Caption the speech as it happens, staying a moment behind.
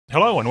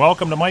Hello and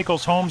welcome to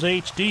Michael's Homes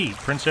HD,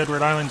 Prince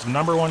Edward Island's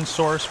 #1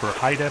 source for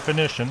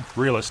high-definition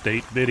real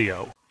estate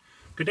video.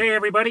 Good day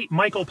everybody,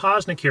 Michael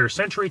Poczynek here,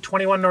 Century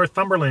 21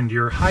 Northumberland,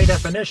 your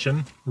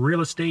high-definition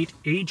real estate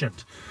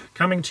agent.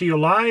 Coming to you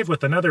live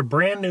with another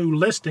brand new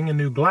listing in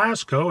New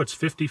Glasgow. It's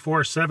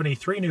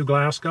 5473 New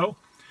Glasgow.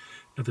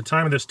 At the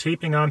time of this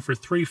taping on for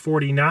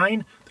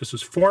 $349. This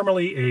was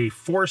formerly a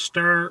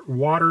 4-star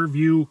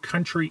Waterview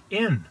Country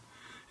Inn.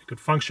 Could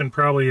function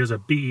probably as a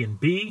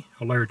B&B,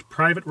 a large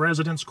private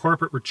residence,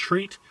 corporate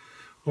retreat,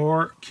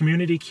 or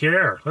community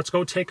care. Let's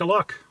go take a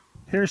look.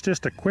 Here's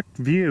just a quick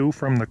view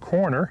from the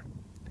corner.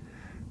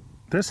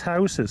 This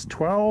house is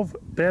 12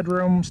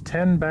 bedrooms,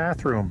 10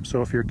 bathrooms.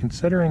 So if you're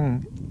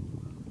considering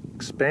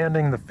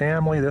expanding the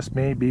family, this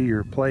may be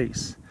your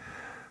place.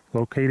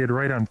 Located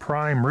right on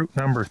prime route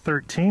number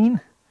 13,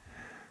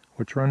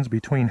 which runs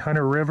between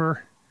Hunter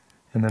River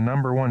and the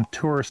 #1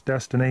 tourist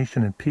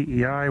destination in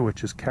PEI,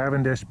 which is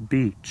Cavendish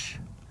Beach.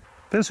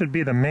 This would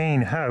be the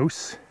main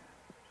house,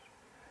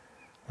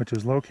 which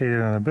is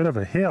located on a bit of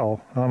a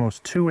hill.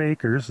 Almost 2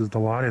 acres is the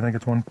lot. I think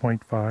it's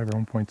 1.5 or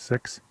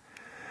 1.6.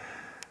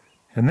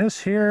 And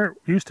this here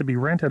used to be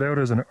rented out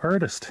as an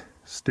artist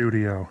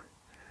studio.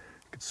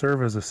 It could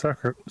serve as a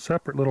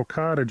separate little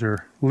cottage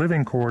or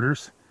living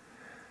quarters.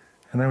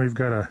 And then we've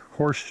got a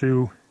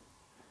horseshoe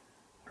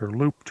or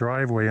loop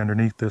driveway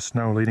underneath this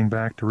snow leading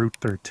back to Route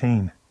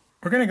 13.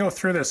 We're going to go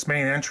through this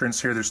main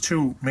entrance here. There's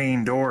 2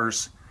 main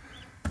doors,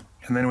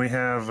 and then we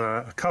have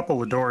a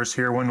couple of doors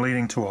here, one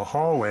leading to a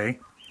hallway,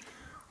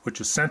 which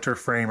is center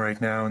frame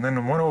right now, and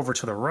then one over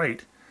to the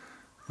right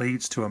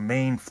leads to a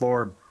main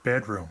floor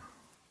bedroom.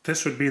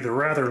 This would be the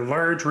rather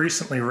large,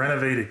 recently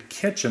renovated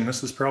kitchen.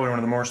 This is probably one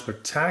of the more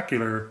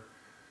spectacular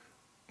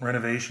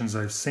renovations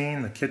I've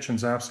seen. The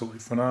kitchen's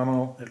absolutely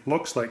phenomenal. It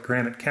looks like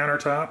granite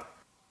countertop.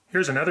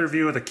 Here's another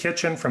view of the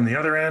kitchen from the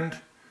other end,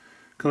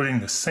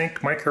 including the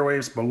sink,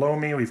 microwaves below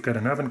me. We've got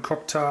an oven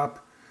cooktop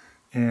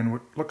and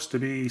what looks to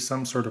be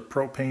some sort of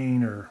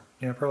propane or,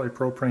 yeah, probably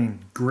propane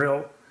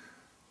grill.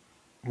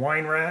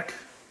 Wine rack.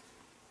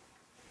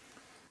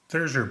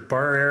 There's your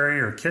bar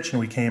area or kitchen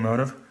we came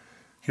out of.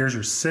 Here's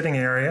your sitting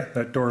area.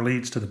 That door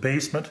leads to the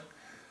basement.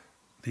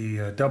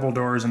 The double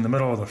doors in the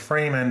middle of the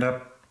frame end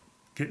up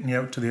getting you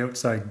out to the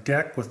outside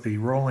deck with the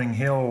rolling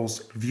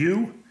hills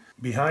view.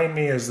 Behind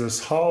me is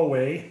this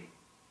hallway,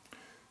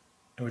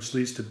 which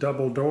leads to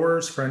double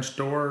doors, French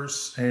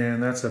doors,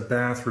 and that's a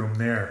bathroom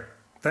there.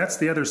 That's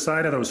the other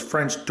side of those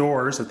French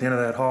doors at the end of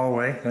that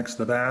hallway, next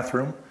to the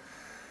bathroom.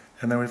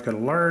 And then we've got a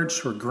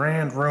large or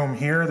grand room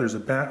here. There's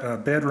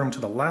a bedroom to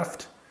the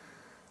left.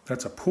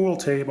 That's a pool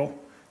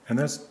table. And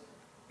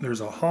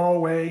there's a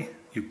hallway,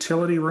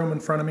 utility room in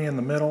front of me in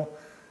the middle.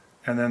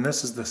 And then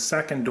this is the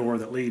second door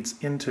that leads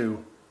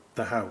into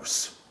the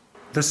house.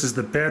 This is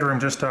the bedroom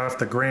just off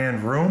the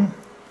grand room,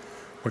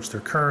 which they're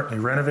currently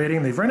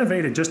renovating. They've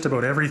renovated just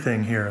about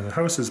everything here. The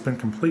house has been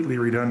completely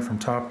redone from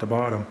top to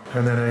bottom.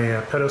 And then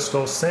a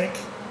pedestal sink.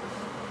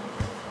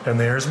 And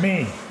there's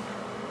me.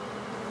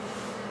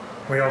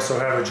 We also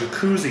have a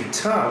jacuzzi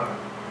tub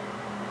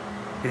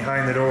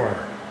behind the door.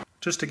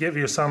 Just to give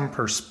you some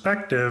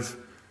perspective,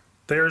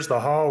 there's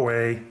the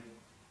hallway.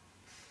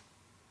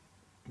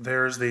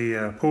 There's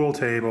the pool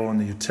table and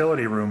the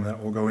utility room that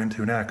we'll go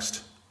into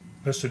next.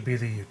 This would be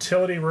the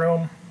utility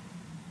room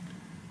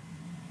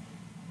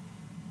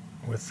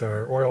with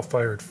our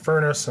oil-fired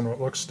furnace and what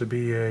looks to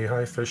be a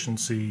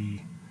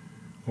high-efficiency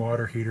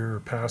water heater or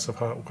passive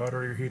hot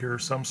water heater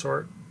of some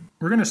sort.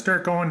 We're going to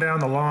start going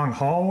down the long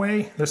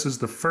hallway. This is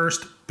the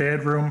first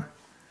bedroom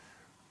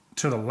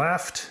to the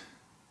left,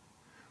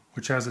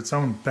 which has its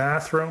own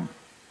bathroom.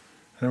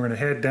 And we're going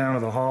to head down to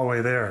the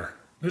hallway there.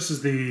 This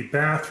is the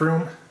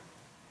bathroom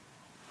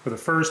for the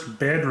first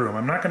bedroom.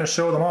 I'm not going to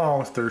show them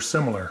all if they're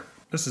similar.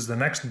 This is the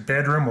next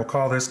bedroom. We'll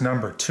call this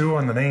 #2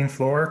 on the main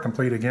floor,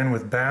 complete again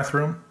with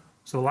bathroom.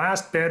 So the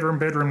last bedroom,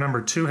 bedroom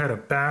 #2, had a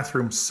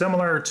bathroom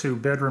similar to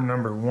bedroom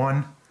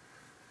 #1.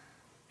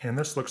 And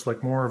this looks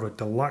like more of a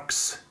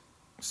deluxe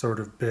sort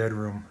of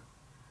bedroom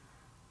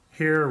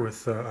here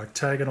with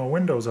octagonal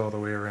windows all the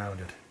way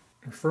around it.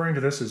 Referring to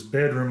this as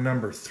bedroom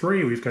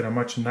 #3, we've got a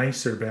much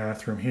nicer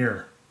bathroom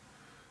here.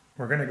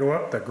 We're going to go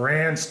up the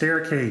grand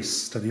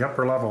staircase to the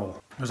upper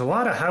level. There's a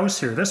lot of house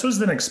here. This was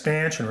an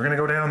expansion. We're going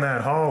to go down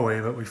that hallway,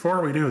 but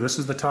before we do, this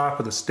is the top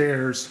of the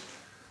stairs.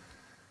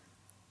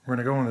 We're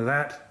going to go into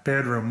that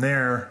bedroom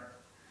there.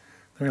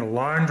 Then we got a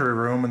laundry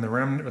room and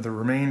the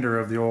remainder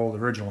of the old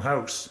original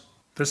house.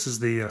 This is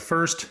the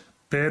first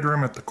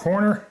bedroom at the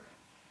corner,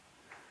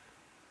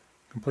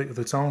 complete with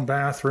its own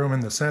bathroom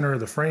in the center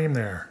of the frame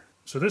there.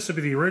 So this would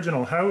be the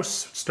original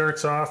house. It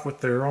starts off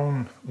with their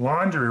own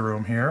laundry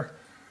room here.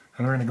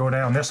 And we're going to go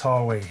down this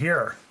hallway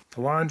here.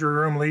 The laundry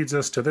room leads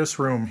us to this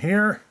room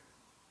here,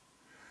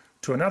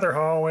 to another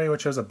hallway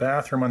which has a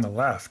bathroom on the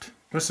left.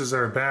 This is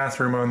our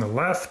bathroom on the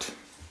left.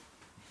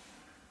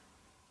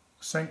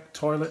 Sink,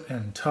 toilet,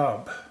 and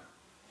tub.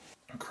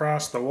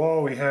 Across the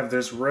wall we have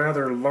this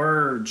rather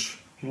large,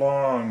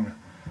 long,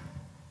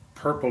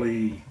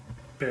 purpley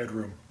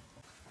bedroom.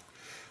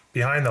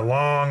 Behind the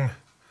long,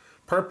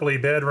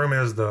 purpley bedroom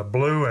is the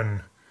blue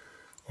and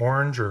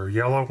orange or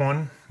yellow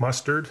one,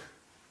 mustard.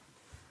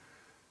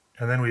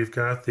 And then we've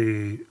got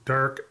the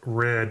dark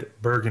red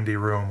burgundy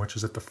room, which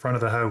is at the front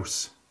of the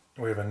house.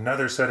 We have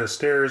another set of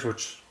stairs,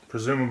 which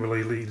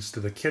presumably leads to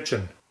the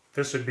kitchen.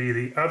 This would be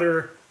the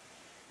other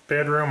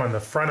bedroom on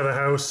the front of the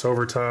house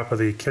over top of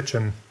the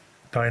kitchen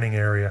dining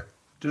area.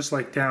 Just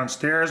like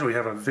downstairs, we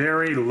have a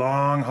very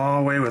long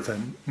hallway with a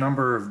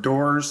number of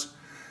doors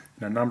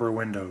and a number of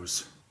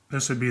windows.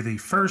 This would be the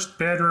first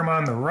bedroom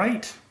on the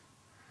right.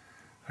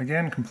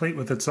 Again, complete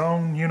with its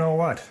own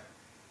you-know-what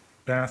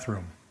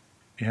bathroom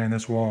behind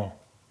this wall.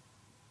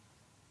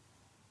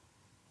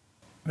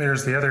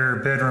 There's the other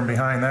bedroom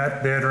behind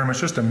that bedroom.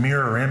 It's just a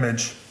mirror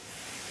image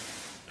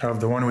of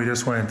the one we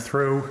just went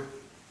through.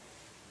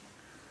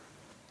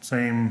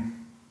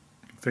 Same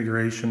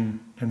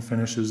configuration and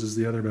finishes as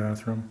the other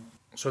bathroom.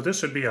 So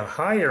this would be a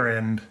higher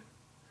end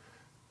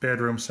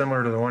bedroom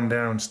similar to the one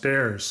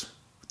downstairs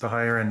with the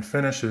higher end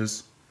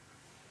finishes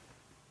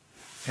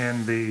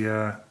and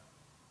the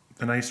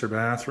nicer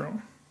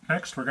bathroom.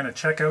 Next, we're going to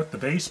check out the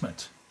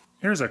basement.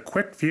 Here's a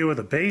quick view of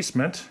the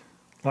basement.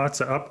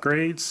 Lots of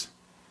upgrades.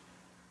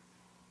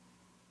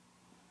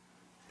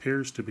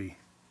 Appears to be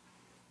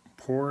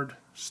poured.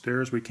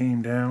 Stairs we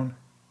came down.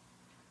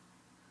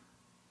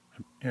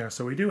 Yeah,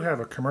 so we do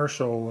have a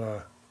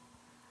commercial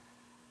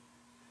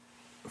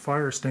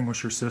fire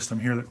extinguisher system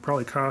here that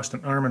probably cost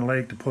an arm and a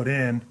leg to put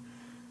in.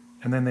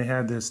 And then they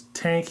had this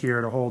tank here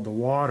to hold the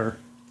water.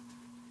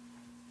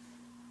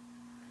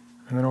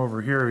 And then over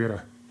here we got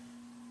a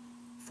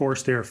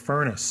forced air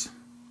furnace,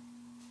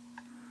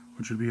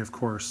 which would be, of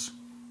course,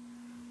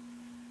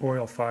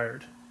 oil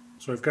fired.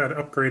 So we've got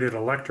upgraded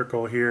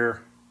electrical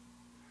here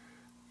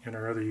and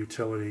our other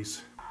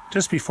utilities.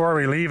 Just before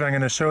we leave, I'm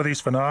going to show these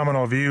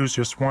phenomenal views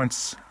just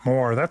once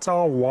more. That's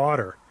all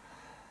water.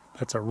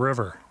 That's a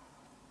river.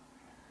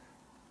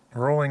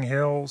 Rolling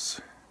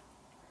hills.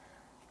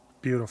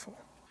 Beautiful.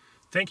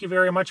 Thank you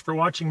very much for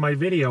watching my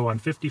video on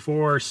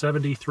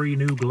 5473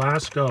 New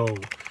Glasgow.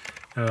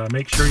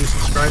 Make sure you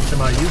subscribe to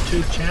my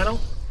YouTube channel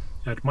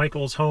at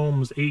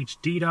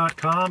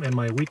michaelshomeshd.com and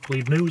my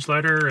weekly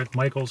newsletter at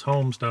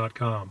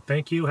michaelshomes.com.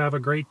 Thank you, have a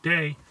great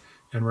day,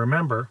 and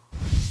remember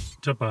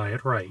to buy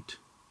it right.